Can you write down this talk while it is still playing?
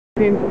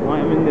paintings. I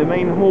am in the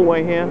main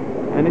hallway here,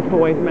 and this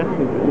hallway is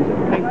massive.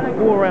 There's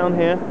paintings all around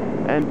here,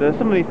 and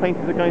some of these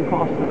paintings are going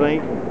fast today.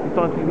 They're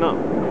starting up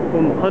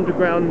from 100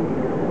 grand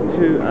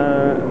to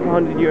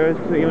 100 euros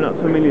to even up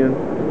to $1 million.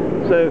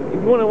 So if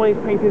you want one of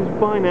these paintings,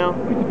 buy now,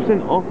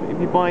 50% off if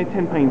you buy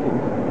 10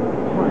 paintings.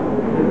 Right,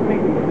 there's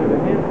paintings over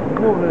here,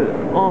 more of the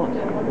art,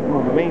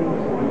 more the means,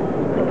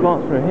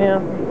 glass through here,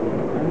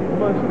 and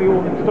mostly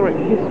all historic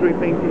history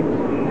paintings,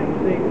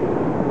 see,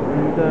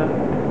 and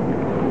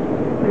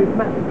this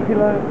massive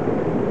pillow,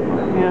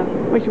 yeah,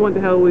 makes you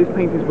wonder how all these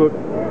paintings were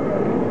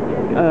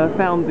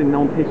found in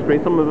old history.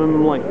 Some of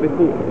them, like, they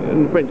fought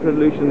in the French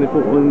Revolution, they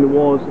fought in the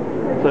wars,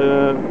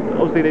 so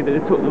obviously they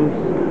took them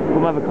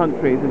from other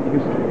countries, and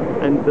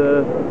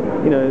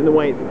you know, in a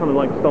way it's kind of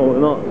like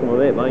stolen art, some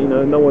of it, but you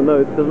know, no one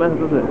knows, it doesn't matter,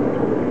 does it?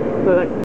 So that